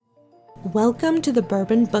Welcome to the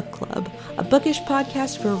Bourbon Book Club, a bookish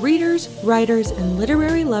podcast for readers, writers, and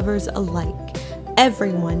literary lovers alike.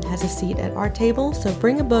 Everyone has a seat at our table, so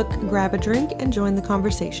bring a book, grab a drink, and join the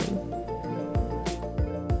conversation.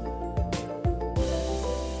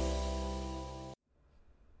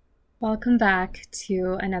 Welcome back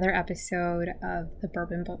to another episode of the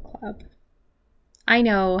Bourbon Book Club. I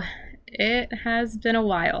know it has been a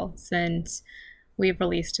while since we've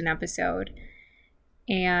released an episode,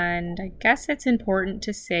 and I guess it's important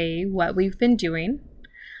to say what we've been doing.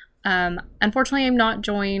 Unfortunately, I'm not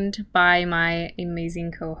joined by my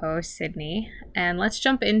amazing co-host, Sydney, and let's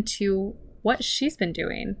jump into what she's been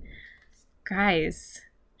doing. Guys,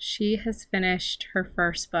 she has finished her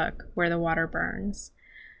first book, Where the Water Burns.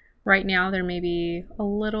 Right now, there may be a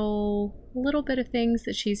little bit of things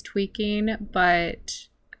that she's tweaking, but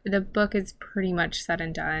the book is pretty much said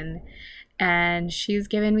and done, and she's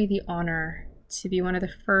given me the honor to be one of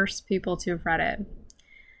the first people to have read it.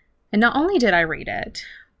 And not only did I read it,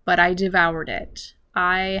 but I devoured it.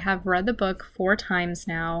 I have read the book 4 times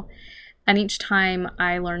now, and each time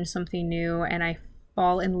I learn something new and I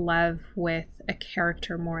fall in love with a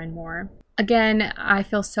character more and more. Again, I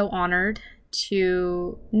feel so honored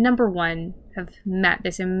to, number one, have met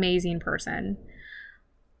this amazing person,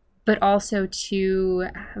 but also to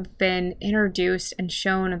have been introduced and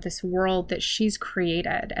shown of this world that she's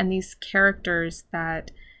created and these characters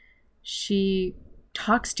that she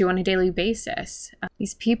talks to on a daily basis.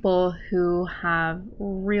 These people who have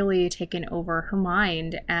really taken over her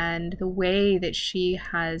mind, and the way that she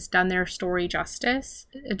has done their story justice,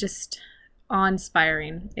 just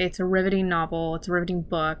awe-inspiring. It's a riveting novel. It's a riveting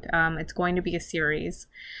book. It's going to be a series.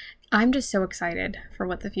 I'm just so excited for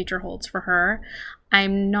what the future holds for her.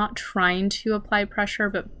 I'm not trying to apply pressure,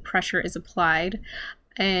 but pressure is applied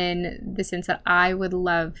in the sense that I would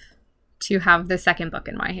love to have the second book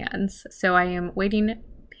in my hands. So I am waiting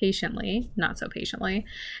patiently, not so patiently,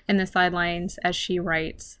 in the sidelines as she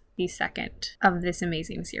writes the second of this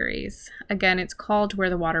amazing series. Again, it's called Where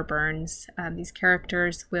the Water Burns. These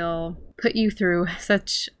characters will put you through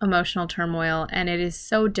such emotional turmoil, and it is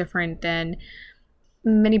so different than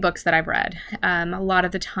many books that I've read. A lot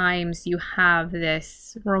of the times you have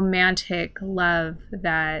this romantic love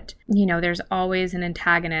that, there's always an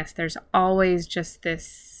antagonist. There's always just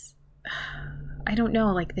this,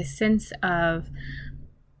 this sense of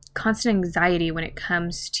constant anxiety when it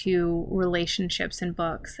comes to relationships in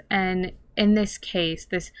books. And in this case,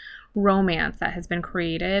 this romance that has been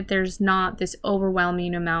created, there's not this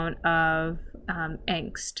overwhelming amount of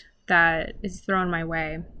angst that is thrown my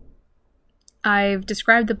way. I've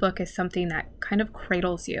described the book as something that kind of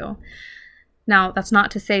cradles you. Now, that's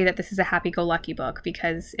not to say that this is a happy-go-lucky book,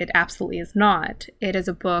 because it absolutely is not. It is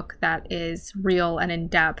a book that is real and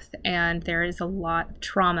in-depth, and there is a lot of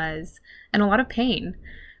traumas and a lot of pain.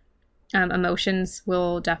 Emotions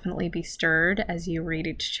will definitely be stirred as you read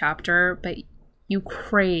each chapter, but you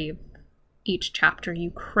crave each chapter.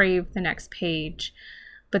 You crave the next page.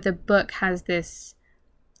 But the book has this,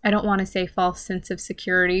 I don't want to say false sense of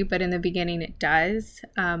security, but in the beginning it does.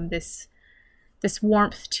 This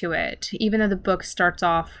warmth to it. Even though the book starts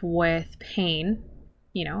off with pain,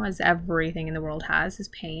 as everything in the world has is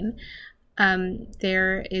pain,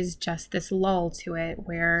 there is just this lull to it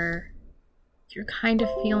where you're kind of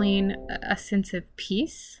feeling a sense of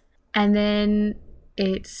peace, and then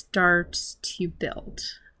it starts to build.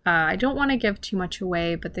 I don't want to give too much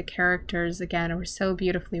away, but the characters, again, are so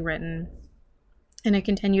beautifully written. And I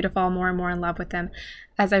continue to fall more and more in love with them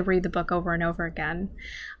as I read the book over and over again.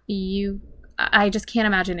 I just can't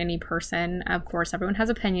imagine any person, of course, everyone has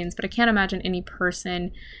opinions, but I can't imagine any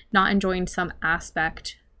person not enjoying some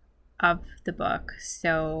aspect of the book.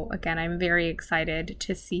 So again, I'm very excited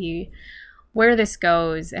to see where this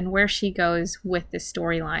goes and where she goes with the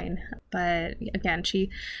storyline. But again, she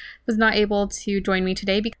was not able to join me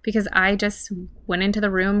today because I just went into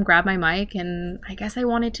the room, grabbed my mic, and I guess I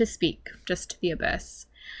wanted to speak just to the abyss.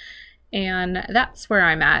 And that's where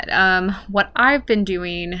I'm at. What I've been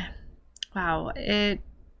doing, wow, I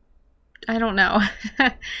don't know.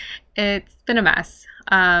 It's been a mess.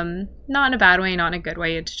 Not in a bad way, not in a good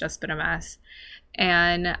way. It's just been a mess.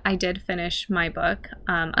 And I did finish my book.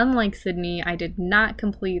 Unlike Sydney, I did not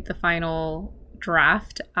complete the final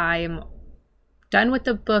draft. I am done with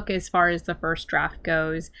the book as far as the first draft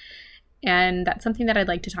goes. And that's something that I'd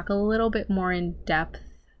like to talk a little bit more in depth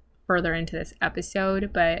further into this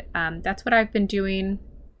episode. But that's what I've been doing,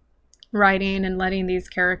 writing and letting these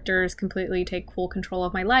characters completely take full control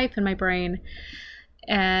of my life and my brain.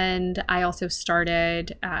 And I also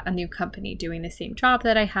started a new company doing the same job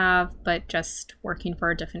that I have, but just working for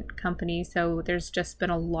a different company. So there's just been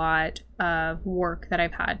a lot of work that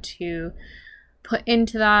I've had to put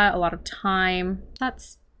into that, a lot of time.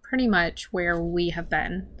 That's pretty much where we have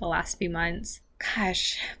been the last few months.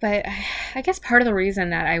 Gosh, but I guess part of the reason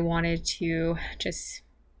that I wanted to just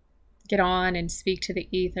get on and speak to the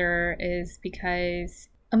ether is because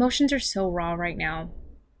emotions are so raw right now.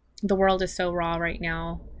 The world is so raw right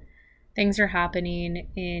now. Things are happening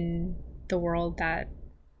in the world that,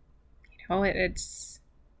 it's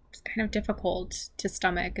kind of difficult to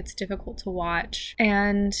stomach. It's difficult to watch.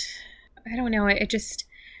 And I don't know, it just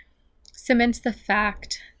cements the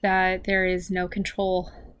fact that there is no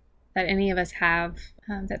control that any of us have,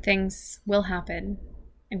 that things will happen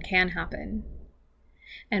and can happen.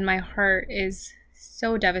 And my heart is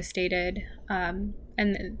so devastated. And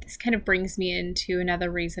this kind of brings me into another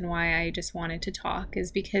reason why I just wanted to talk,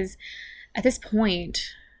 is because at this point,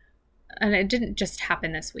 and it didn't just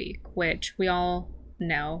happen this week, which we all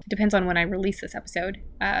know, it depends on when I release this episode,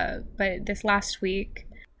 but this last week,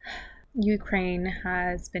 Ukraine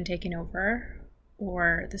has been taken over,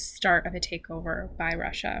 or the start of a takeover by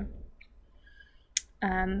Russia.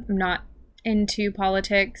 I'm not into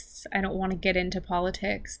politics. I don't want to get into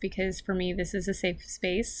politics because for me, this is a safe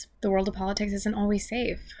space. The world of politics isn't always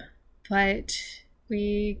safe, but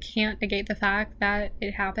we can't negate the fact that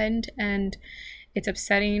it happened, and it's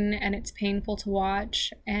upsetting and it's painful to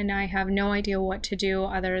watch. And I have no idea what to do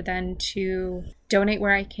other than to donate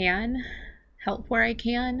where I can, help where I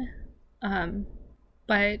can.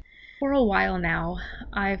 But for a while now,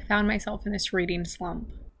 I've found myself in this reading slump.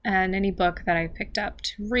 And any book that I've picked up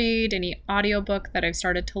to read, any audiobook that I've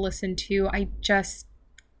started to listen to, I just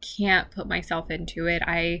can't put myself into it.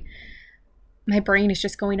 My brain is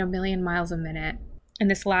just going a million miles a minute. And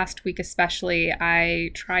this last week especially, I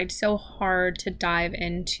tried so hard to dive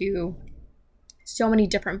into so many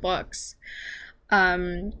different books.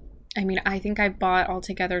 I think I bought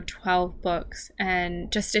altogether 12 books,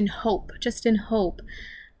 and just in hope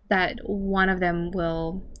that one of them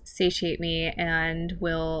will satiate me and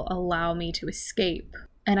will allow me to escape.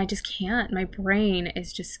 And I just can't. My brain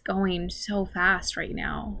is just going so fast right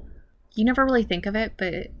now. You never really think of it,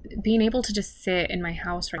 but being able to just sit in my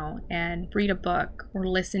house right now and read a book or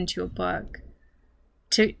listen to a book,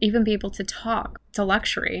 to even be able to talk, it's a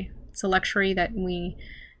luxury. It's a luxury that we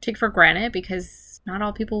take for granted because not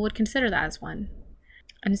all people would consider that as one.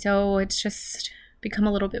 And so it's just become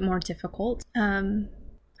a little bit more difficult.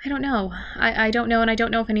 I don't know. I don't know, and I don't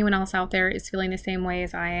know if anyone else out there is feeling the same way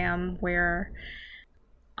as I am, where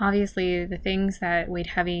obviously the things that weighed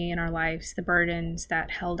heavy in our lives, the burdens that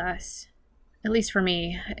held us, at least for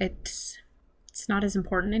me, it's not as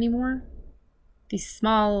important anymore. These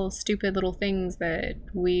small, stupid little things that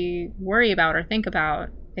we worry about or think about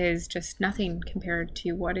is just nothing compared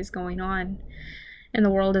to what is going on in the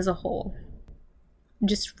world as a whole.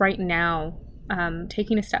 Just right now,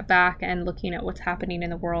 taking a step back and looking at what's happening in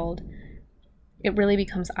the world, it really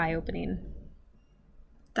becomes eye-opening.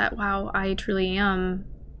 That, wow, I truly am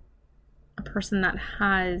a person that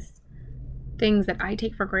has things that I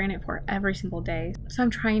take for granted for every single day. So I'm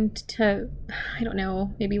trying to,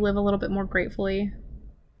 maybe live a little bit more gratefully.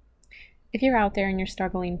 If you're out there and you're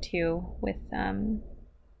struggling too with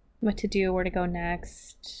what to do, where to go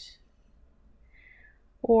next,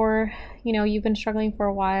 or, you've been struggling for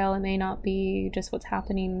a while, it may not be just what's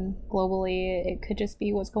happening globally. It could just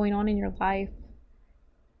be what's going on in your life.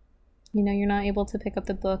 You're not able to pick up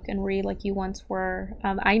the book and read like you once were.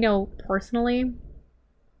 I know personally,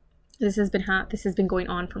 this has been going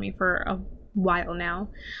on for me for a while now.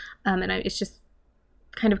 It's just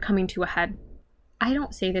kind of coming to a head. I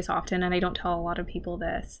don't say this often, and I don't tell a lot of people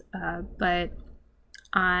this, but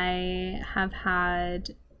I have had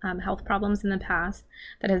health problems in the past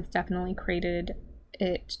that has definitely created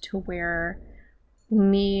it to where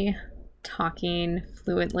me talking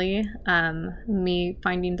fluently, me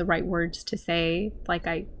finding the right words to say like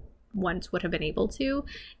I once would have been able to,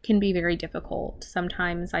 can be very difficult.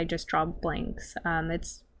 Sometimes I just draw blanks.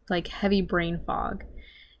 It's like heavy brain fog,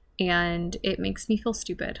 and it makes me feel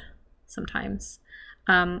stupid sometimes.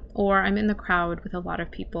 Or I'm in the crowd with a lot of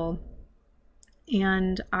people,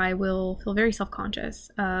 and I will feel very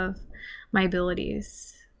self-conscious of my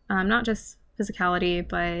abilities, not just physicality,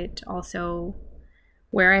 but also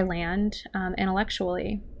where I land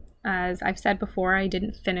intellectually. As I've said before, I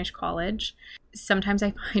didn't finish college. Sometimes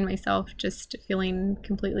I find myself just feeling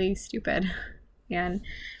completely stupid. And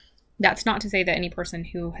that's not to say that any person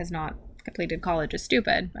who has not completed college is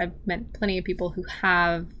stupid. I've met plenty of people who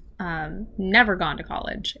have never gone to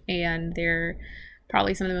college, and they're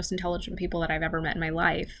probably some of the most intelligent people that I've ever met in my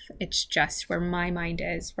life. It's just where my mind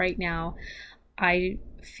is right now. I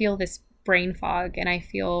feel this brain fog and I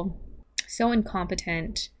feel so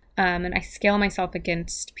incompetent. And I scale myself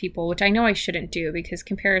against people, which I know I shouldn't do because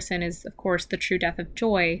comparison is, of course, the true death of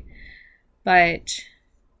joy. But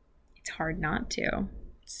it's hard not to.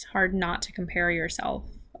 It's hard not to compare yourself.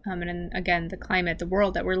 And again, the climate, the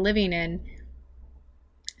world that we're living in,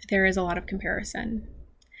 there is a lot of comparison.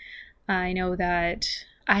 I know that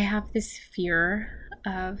I have this fear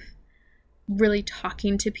of really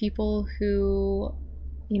talking to people who,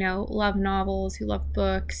 love novels, who love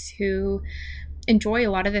books, who enjoy a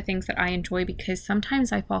lot of the things that I enjoy, because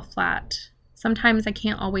sometimes I fall flat. Sometimes I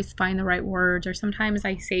can't always find the right words, or sometimes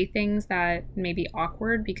I say things that may be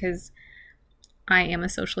awkward because I am a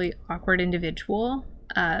socially awkward individual.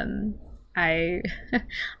 I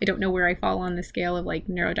don't know where I fall on the scale of like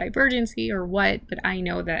neurodivergency or what, but I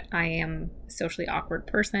know that I am a socially awkward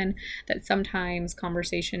person, that sometimes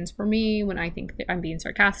conversations for me, when I think that I'm being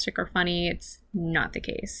sarcastic or funny, it's not the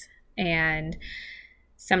case. And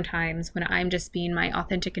sometimes when I'm just being my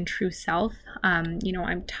authentic and true self, I'm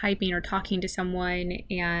typing or talking to someone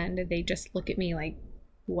and they just look at me like,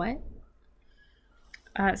 what?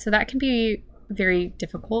 So that can be very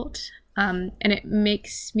difficult. And it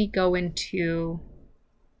makes me go into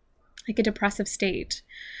like a depressive state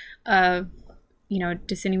of,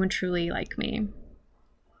 does anyone truly like me?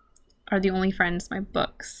 Are the only friends my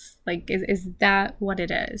books? Like, is that what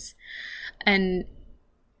it is? And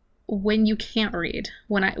when you can't read,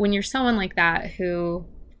 when you're someone like that who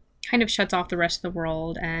kind of shuts off the rest of the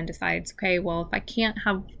world and decides, okay, well, if I can't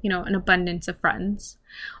have, an abundance of friends,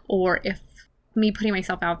 or if me putting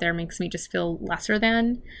myself out there makes me just feel lesser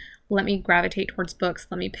than, let me gravitate towards books.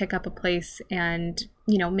 Let me pick up a place and,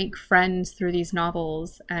 make friends through these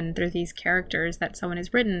novels and through these characters that someone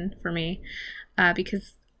has written for me,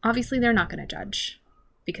 because obviously they're not going to judge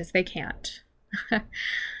because they can't.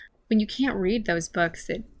 When you can't read those books,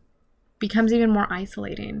 it becomes even more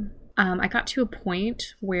isolating. I got to a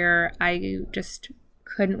point where I just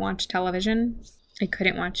couldn't watch television. I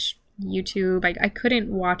couldn't watch YouTube. I couldn't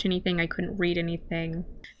watch anything. I couldn't read anything.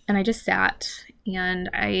 And I just sat and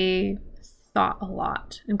I thought a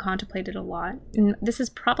lot and contemplated a lot. And this is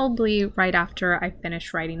probably right after I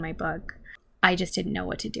finished writing my book. I just didn't know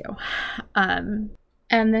what to do. And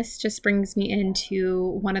this just brings me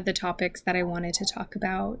into one of the topics that I wanted to talk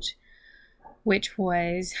about, which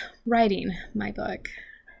was writing my book.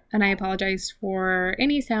 And I apologize for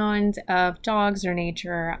any sounds of dogs or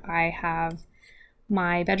nature. I have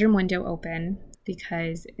my bedroom window open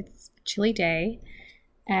because it's a chilly day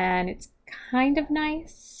and it's kind of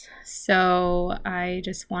nice. So I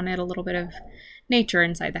just wanted a little bit of nature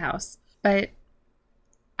inside the house. But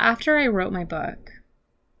after I wrote my book,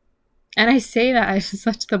 and I say that in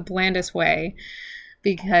such the blandest way,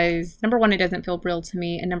 because number one, it doesn't feel real to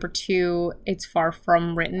me. And number two, it's far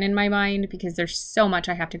from written in my mind because there's so much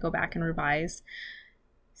I have to go back and revise.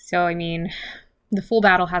 So, the full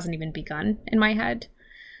battle hasn't even begun in my head.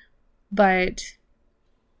 But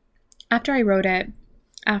after I wrote it,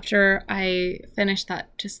 after I finished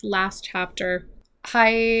that just last chapter,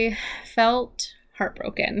 I felt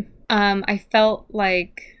heartbroken. I felt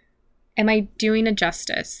like, am I doing a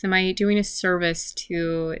justice? Am I doing a service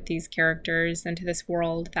to these characters and to this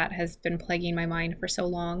world that has been plaguing my mind for so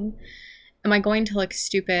long? Am I going to look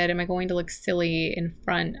stupid? Am I going to look silly in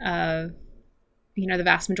front of, the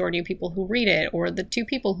vast majority of people who read it, or the 2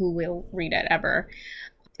 people who will read it ever?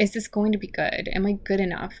 Is this going to be good? Am I good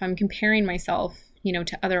enough? I'm comparing myself,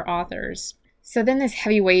 to other authors. So then this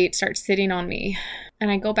heavy weight starts sitting on me,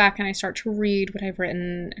 and I go back and I start to read what I've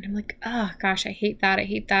written, and I'm like, oh gosh, I hate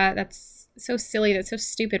that. That's so silly. That's so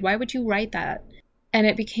stupid. Why would you write that? And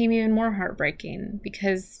it became even more heartbreaking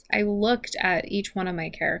because I looked at each one of my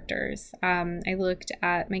characters. I looked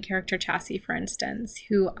at my character Chassie, for instance,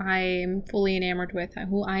 who I'm fully enamored with,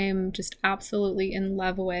 who I am just absolutely in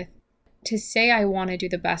love with. To say I want to do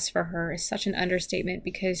the best for her is such an understatement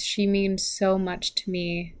because she means so much to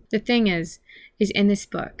me. The thing is in this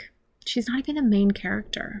book, she's not even the main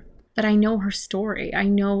character, but I know her story. I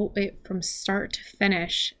know it from start to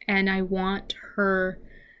finish, and I want her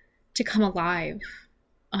to come alive.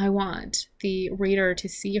 I want the reader to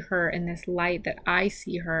see her in this light that I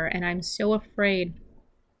see her, and I'm so afraid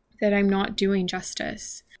that I'm not doing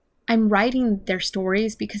justice. I'm writing their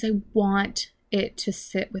stories because I want it to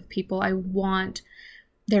sit with people. I want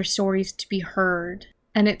their stories to be heard.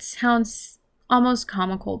 And it sounds almost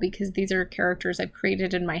comical because these are characters I've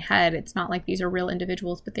created in my head. It's not like these are real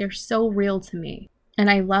individuals, but they're so real to me. And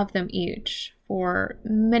I love them each for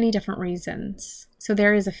many different reasons. So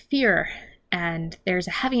there is a fear And there's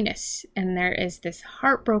a heaviness, and there is this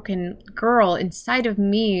heartbroken girl inside of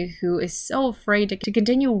me who is so afraid to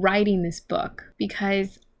continue writing this book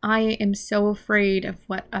because I am so afraid of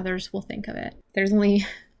what others will think of it. There's only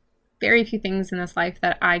very few things in this life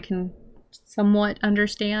that I can somewhat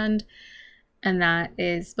understand, and that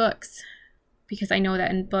is books. Because I know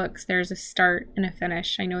that in books, there's a start and a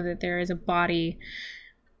finish. I know that there is a body,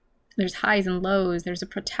 there's highs and lows, there's a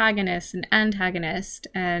protagonist, an antagonist,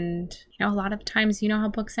 and a lot of times how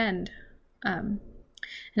books end. And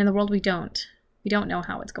in the world, we don't know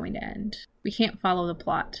how it's going to end. We can't follow the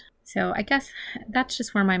plot. So I guess that's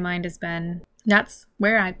just where my mind has been. That's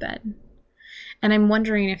where I've been. And I'm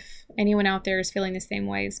wondering if anyone out there is feeling the same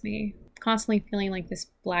way as me, constantly feeling like this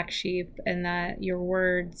black sheep and that your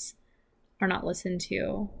words are not listened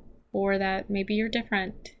to, or that maybe you're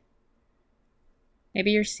different.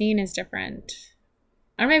 Maybe you're seen as different.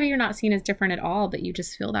 Or maybe you're not seen as different at all, but you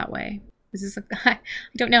just feel that way. I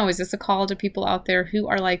don't know, is this a call to people out there who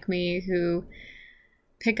are like me, who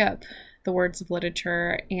pick up the words of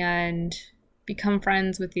literature and become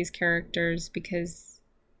friends with these characters because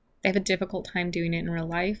they have a difficult time doing it in real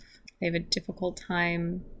life? They have a difficult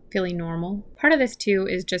time feeling normal. Part of this too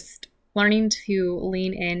is just learning to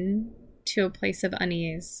lean in to a place of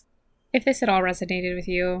unease. If this at all resonated with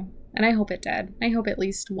you, and I hope it did, I hope at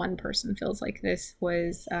least one person feels like this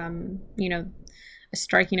was, a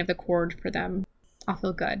striking of the chord for them. I'll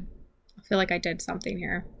feel good. I'll feel like I did something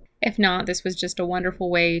here. If not, this was just a wonderful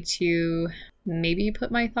way to maybe put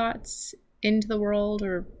my thoughts into the world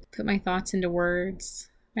or put my thoughts into words.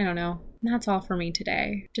 I don't know. And that's all for me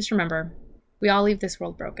today. Just remember, we all leave this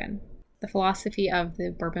world broken. The philosophy of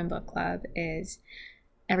the Bourbon Book Club is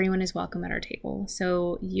everyone is welcome at our table.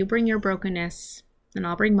 So you bring your brokenness and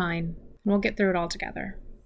I'll bring mine and we'll get through it all together.